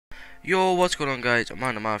Yo, what's going on, guys? I'm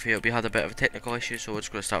on here. We had a bit of a technical issue, so we're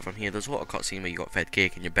just going to start from here. There's a lot of cutscene where you got fed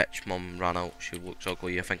cake and your bitch mum ran out. She looks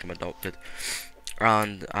ugly. I think I'm adopted.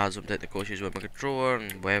 And I had some technical issues with my controller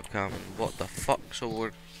and webcam and what the fuck. So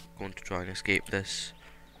we're going to try and escape this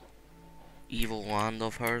evil land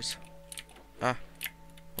of hers. Ah,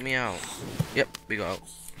 let me out. Yep, we got out.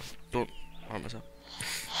 Don't harm myself.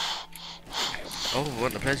 Oh, we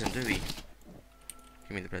want the present, do we?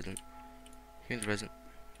 Give me the present. Give me the present.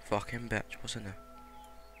 Fucking bitch, what's in there?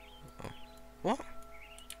 Oh. What?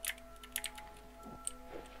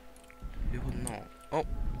 You would not. Oh.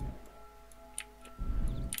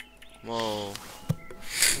 Whoa.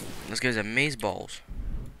 This guy's a maze balls.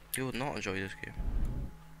 You would not enjoy this game.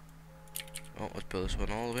 Oh, let's pull this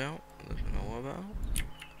one all the way out. This one all the way out.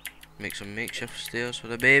 Make some makeshift stairs for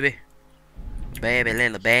the baby. Baby,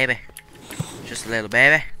 little baby. Just a little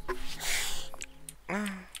baby.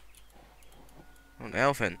 Ah. Oh, the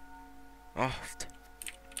elephant. Oh,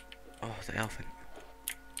 the elephant.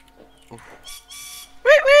 Oh.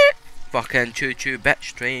 Wee wee! Fucking choo choo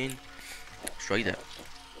bitch train. Let's ride it.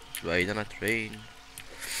 Let's ride on a train.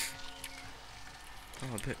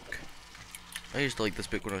 Oh, a book. I used to like this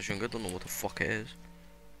book when I was younger. I don't know what the fuck it is.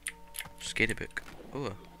 Scary book. Oh,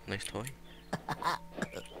 a nice toy.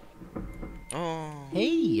 Oh. Hey,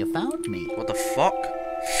 you found me. What the fuck?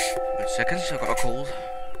 Wait seconds, I got a cold.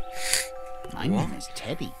 My What? name is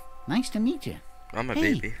Teddy. Nice to meet you. I'm a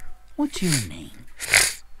Hey. baby. What's your name?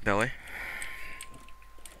 Billy.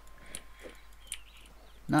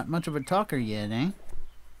 Not much of a talker yet, eh?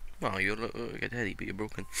 Well, you're like a teddy, but you're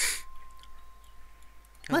broken.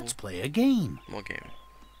 Let's play a game. What game?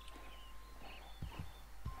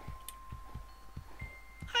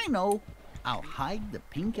 I know. I'll hide the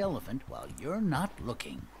pink elephant while you're not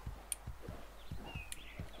looking.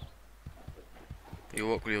 You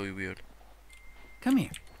look really weird. Come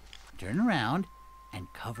here. Turn around and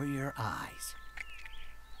cover your eyes.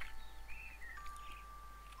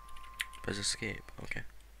 Press escape. Okay.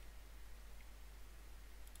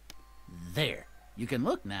 There. You can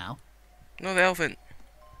look now. No, the elephant.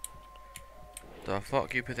 The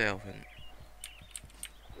fuck you put the elephant?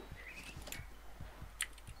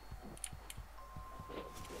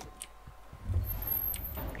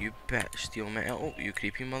 You bitch, steal my oh, you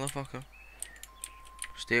creepy motherfucker.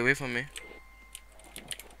 Stay away from me.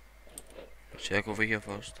 Check over here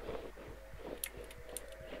first.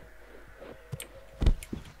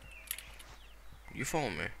 You follow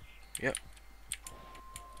me? Yep.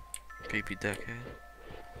 Creepy dickhead.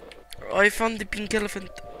 Oh, I found the pink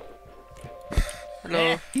elephant.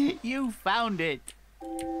 Hello. You found it.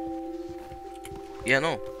 Yeah,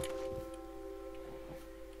 no.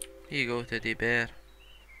 Here you go, teddy bear.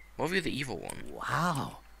 What if you're the evil one?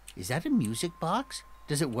 Wow. Is that a music box?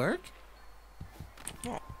 Does it work?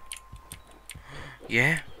 What?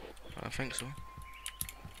 Yeah, I think so.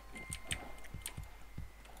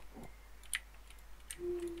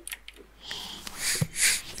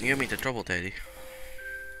 You get me into trouble, Teddy.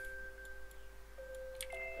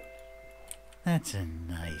 That's a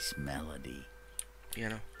nice melody. You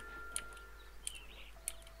know.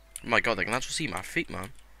 Oh my god, I can actually see my feet, man.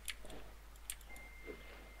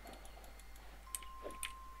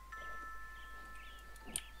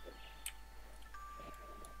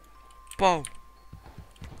 Whoa.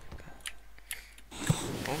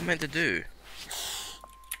 What am I meant to do?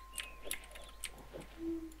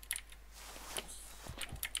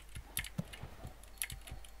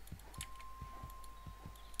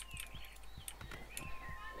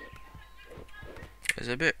 It's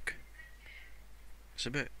a book. It's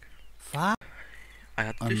a book. Five. I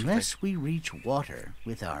had to do something. Unless we reach water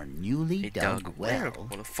with our newly dug well,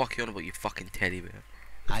 What the fuck you on about, you fucking teddy bear?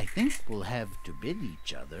 I think we'll have to bid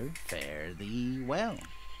each other fare thee well.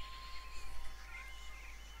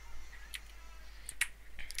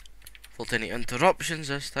 Without any interruptions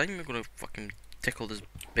this time, we're gonna fucking tickle this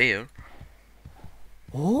bear.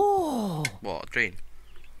 Oh! What, a train?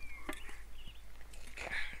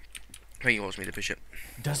 I think he wants me to push it.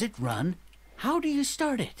 Does it run? How do you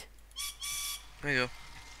start it? There you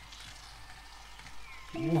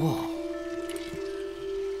go. Whoa!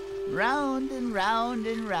 Round and round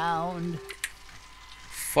and round.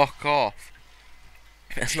 Fuck off.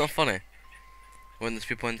 It's not funny. When there's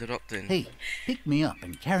people interrupting. Hey, pick me up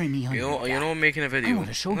and carry me on your You know I'm making a video. I want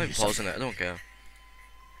to show I'm you not pausing something. it, I don't care.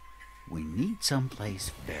 We need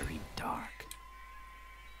someplace very dark.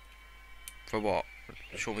 For what?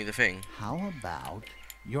 Show me the thing. How about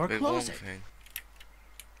your Big long closet? thing.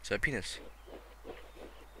 Is that a penis?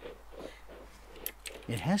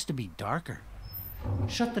 It has to be darker.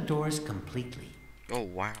 Shut the doors completely. Oh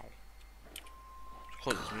wow.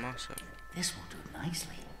 Cause it's massive. This will do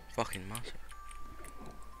nicely. Fucking massive.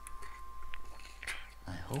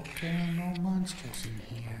 I hope there are no monsters in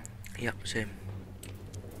here. Yep, same.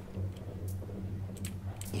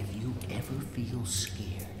 If you ever feel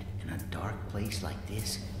scared in a dark place like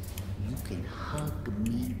this, you can hug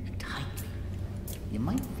me tightly. You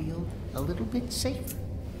might feel a little bit safer.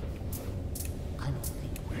 I don't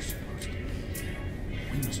think we're supposed to be here.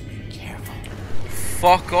 We must be careful.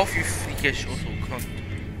 Fuck off, you freakish little cunt.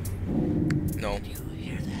 No. Do you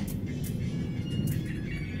hear that?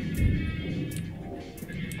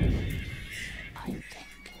 I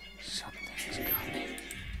think something's coming.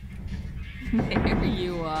 There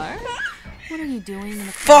you are. What are you doing in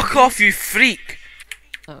the Fuck off, you freak!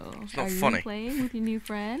 Oh, It's not are funny. you playing with your new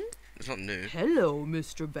friend? It's not new. Hello,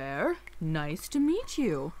 Mr. Bear. Nice to meet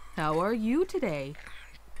you. How are you today?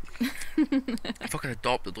 Fucking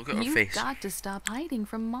adopted, look at her You've face. got to stop hiding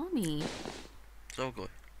from Mommy. It's ugly.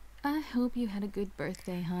 I hope you had a good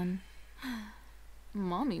birthday, hon.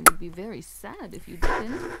 Mommy would be very sad if you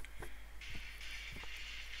didn't.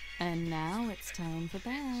 And now it's time for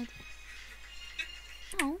bed.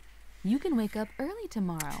 Oh, you can wake up early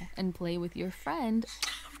tomorrow and play with your friend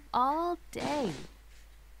all day.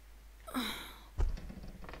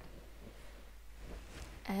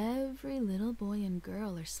 Every little boy and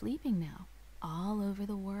girl are sleeping now, all over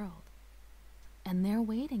the world. And they're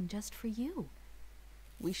waiting just for you.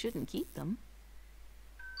 We shouldn't keep them.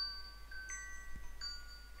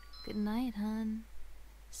 Good night, hon.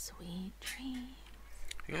 Sweet dreams.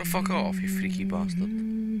 You're gonna fuck off, you freaky bastard.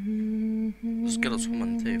 Just get us home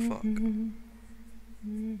and tell you fuck.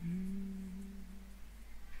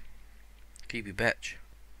 Creepy bitch.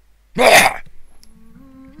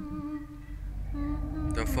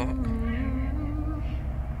 The fuck?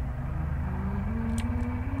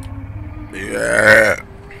 Yeah.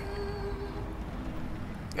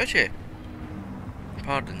 Richie.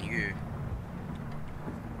 Pardon you.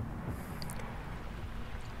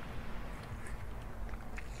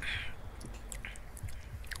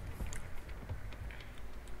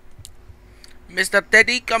 Mr.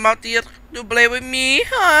 Teddy, come out here to play with me,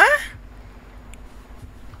 huh?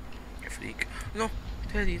 You freak. No,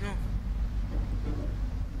 Teddy, no.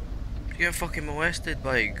 You're getting fucking molested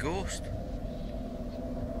by a ghost.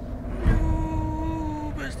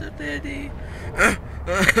 No, Mr. Teddy.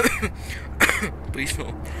 Please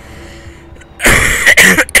no.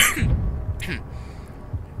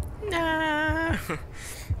 Nah.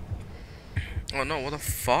 Oh no, what the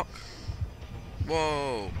fuck?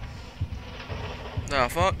 Whoa. Nah,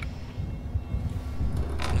 fuck.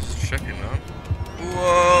 This is trippy, man.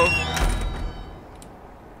 Whoa.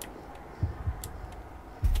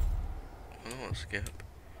 I don't want to skip.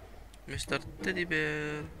 Mr. Teddy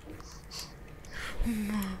Bear.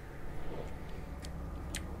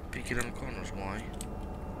 Peeking in the corners, why?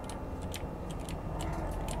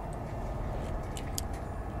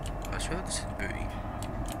 I swear this is booty.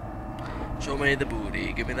 Show me the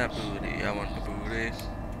booty, give me that booty, I want the booty.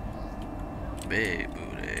 Big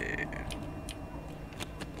booty.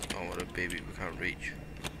 Oh, what a baby we can't reach.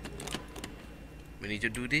 We need to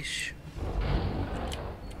do this.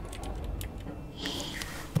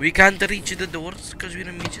 We can't reach the doors because we're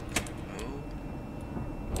a midget. Oh.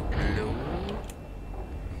 Hello.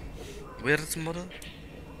 Where's mother?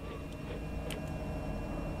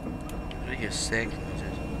 What are you saying?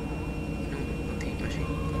 No, not the machine.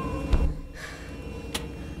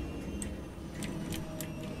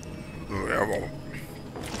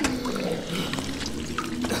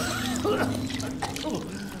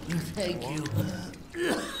 Thank you.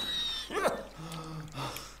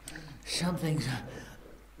 Something's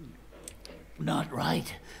not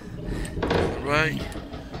right. Right.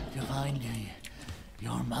 To find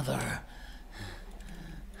your mother.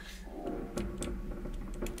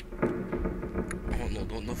 Oh no,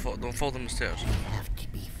 don't fall down the stairs. You have to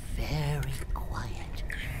be very quiet.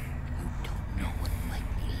 You don't know what might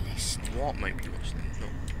be listening. What might be listening? No.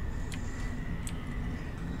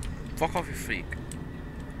 Fuck off, you freak.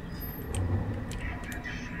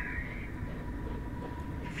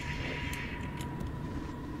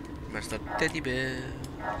 Mr. Teddy Bear.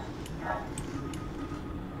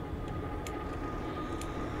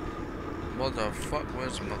 What the fuck?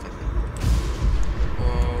 Where's mother?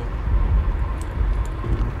 Whoa.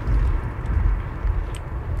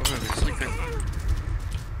 Come on, he's sleeping.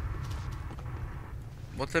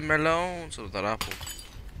 What's the melons or the apple?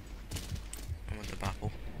 I want the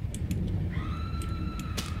apple.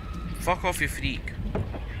 Fuck off, you freak.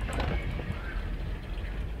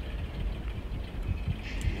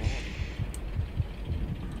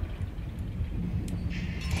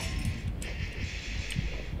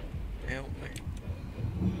 help me.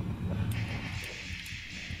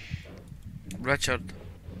 Richard.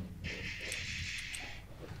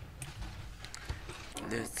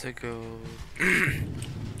 Let's go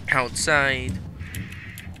outside.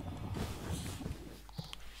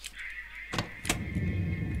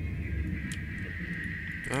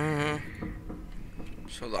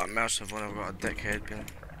 So that immersive when I've got a dickhead gun.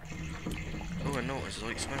 Oh, I noticed it's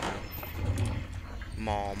like swimming.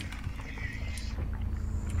 Mom.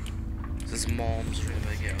 This mom's room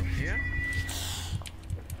I get up here.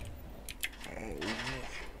 Oh.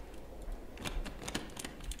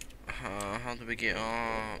 How do we get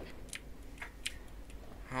up?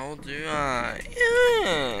 How do I?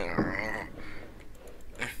 Yeah.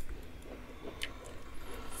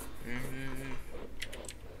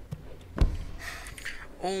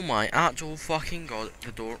 Oh my actual fucking god,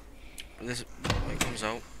 the door. This when it comes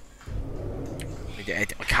out. Need to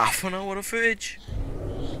edit like half an hour of footage.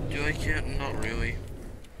 Do you like it? Not really.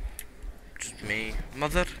 Just me.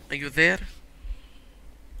 Mother, are you there?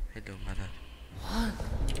 Hello, mother. What?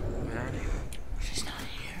 Where are you? She's not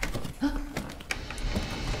here.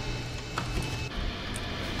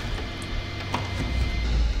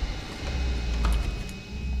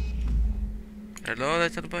 Hello,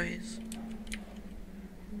 little boys.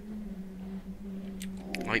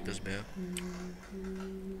 I like this bear.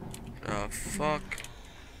 Oh fuck.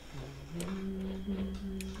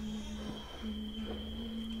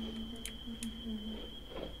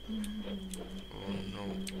 Oh no.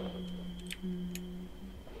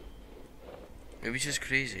 Maybe it's just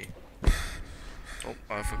crazy. Oh,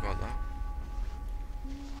 I forgot that.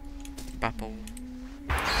 Bapple.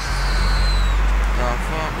 Oh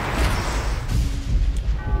fuck.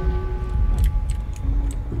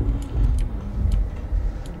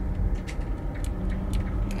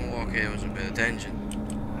 Okay, it was a bit of tension.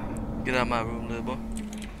 Get out of my room, little boy.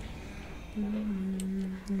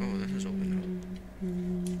 Oh, this is open now.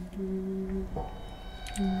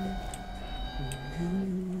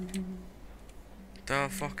 The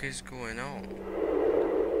fuck is going on?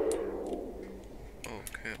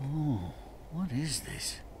 Okay. Oh, what is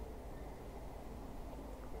this?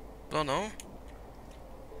 Don't know.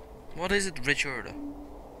 What is it, Richard?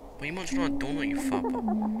 Well, you munching on a donut, you fat boy.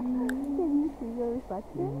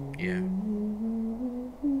 Yeah.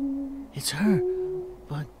 It's her,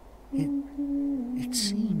 but it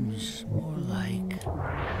seems more like a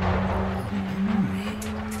memory.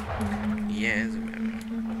 Yeah, it's a memory.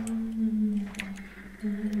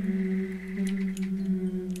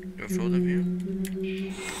 Do I throw them here?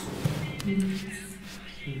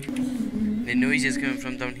 The noise is coming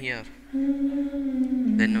from down here.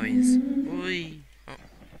 The noise. Oi. Oh,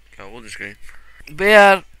 can't hold the screen.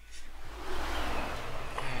 Bear!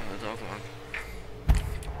 Oh, the dog man.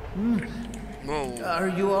 Whoa. Are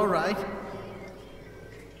you all right?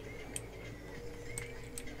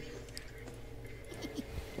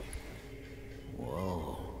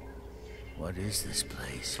 Whoa. What is this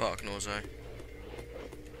place? Fuck knows I.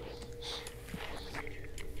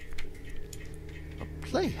 A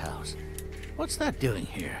playhouse? What's that doing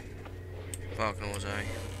here? Fuck knows I.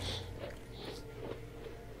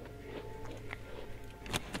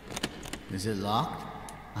 Is it locked?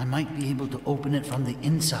 I might be able to open it from the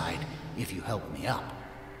inside if you help me up.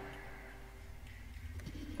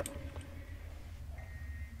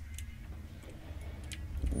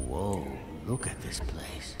 Whoa, look at this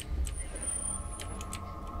place.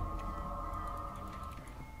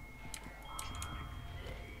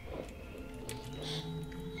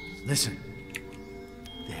 Listen.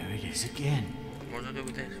 There it is again. What do I do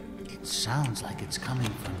with this? It sounds like it's coming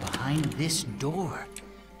from behind this door.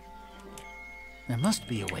 There must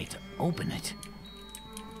be a way to open it.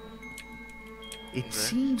 It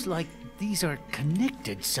seems like these are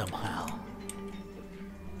connected somehow.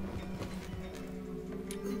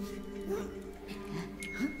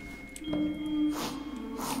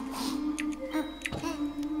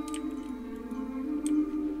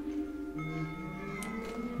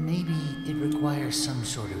 Maybe it requires some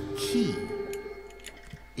sort of key.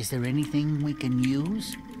 Is there anything we can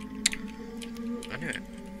use? I knew it.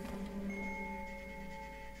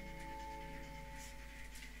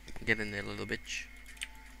 Get in there, little bitch.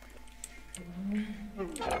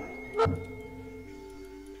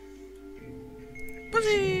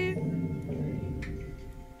 Pussy!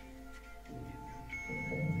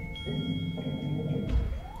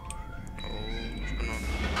 Oh, what's going on?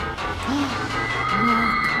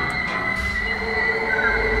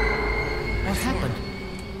 What happened?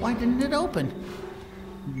 Why didn't it open?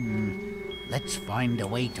 Let's find a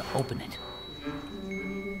way to open it.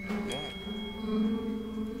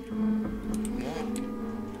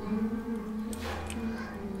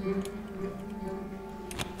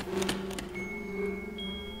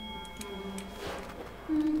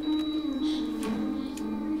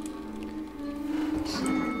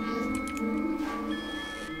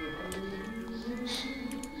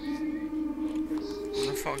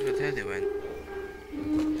 fuck the teddy went?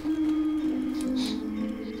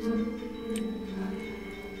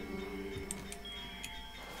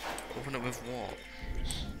 Open it with what?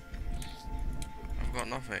 I've got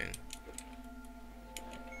nothing.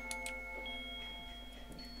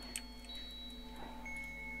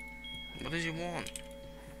 What does he want?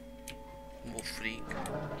 What freak?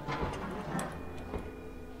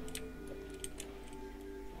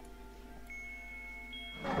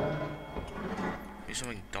 Do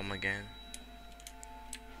something dumb again.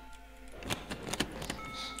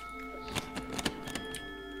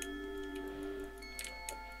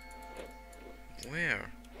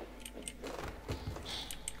 Where?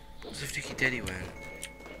 Where's the freaky teddy went?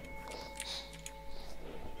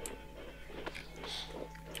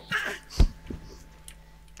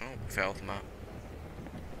 Oh, fell off the map.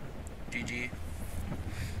 GG.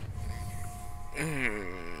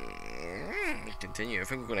 Continue. I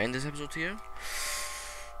think we're gonna end this episode here.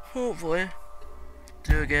 Hopefully.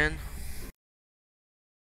 Do again.